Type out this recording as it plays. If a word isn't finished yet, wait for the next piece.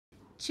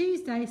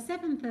Tuesday,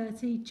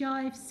 7:30,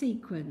 Jive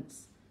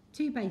Sequence.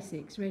 2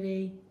 basics,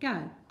 ready,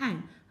 go.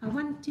 And a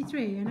 1, 2,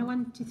 3, and a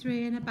 1, 2,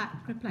 3, and a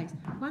back replace.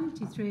 1,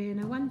 2, 3, and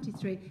a 1, 2,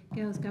 3,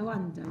 girls go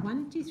under.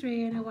 1, 2,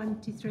 3, and a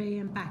 1, 2, 3,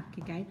 and back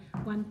again.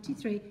 1, 2,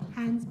 3,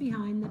 hands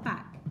behind the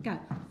back. Go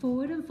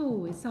forward and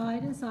forward,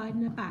 side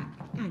and a back.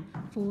 And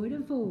forward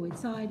and forward,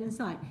 side and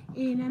side.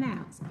 In and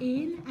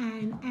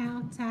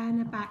out,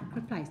 and a back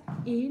replace.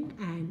 In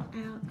and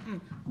out,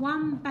 and.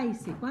 1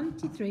 basic, 1,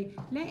 2, 3,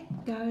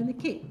 let go, and the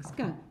kicks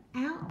go.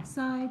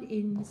 Outside,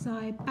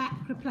 inside,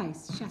 back,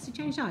 replace. Chassis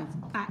change sides,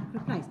 back,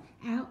 replace.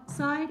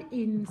 Outside,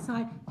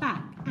 inside,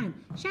 back, and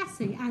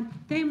chassis, and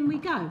then we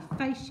go.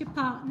 Face your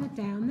partner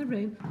down the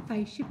room,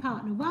 face your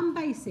partner. 1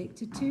 basic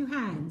to 2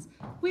 hands.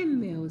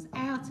 Windmills,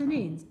 out and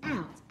ins,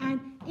 out and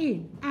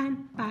in,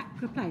 and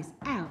back, replace.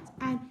 Out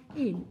and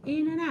in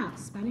and out.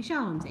 Spanish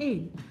arms,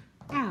 in,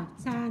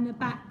 out, and a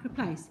back,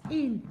 replace.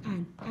 In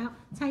and out,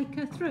 take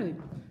her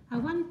through. A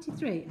 1, 2,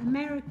 3,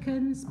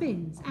 American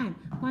spins, and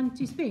 1,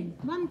 2, spin,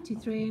 1, 2,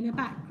 3, and a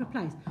back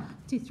replace.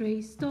 2,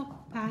 3,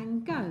 stop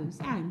and goes,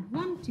 and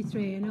 1, 2,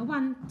 3, and a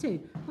 1, 2,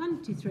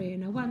 1, 2, 3,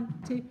 and a 1,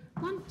 2,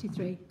 1, 2,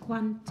 3,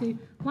 1, 2,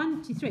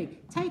 1, 2, 3.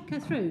 Take her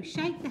through,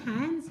 shake the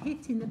hands,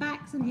 hitting the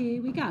backs, and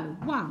here we go.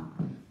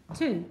 1,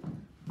 2,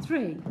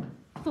 3,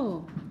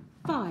 4,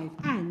 5,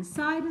 and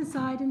side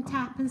and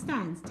tap and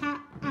stands.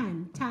 Tap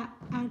and tap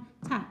and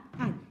tap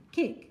and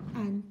kick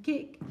and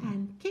kick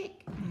and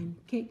kick and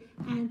kick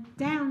and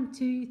down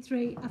 2,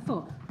 3,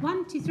 4.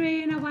 1, 2,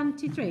 3, and a 1,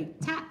 2, 3.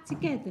 Tap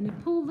together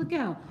and pull the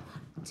girl.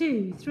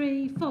 2,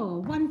 3,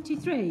 4. 1, 2,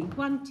 3.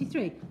 1, 2,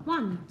 3.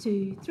 1,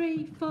 2,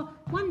 3, 4.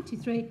 1, 2,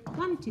 3.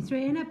 1, 2,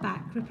 3, and a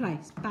back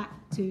replace.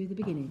 Back to the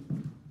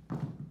beginning.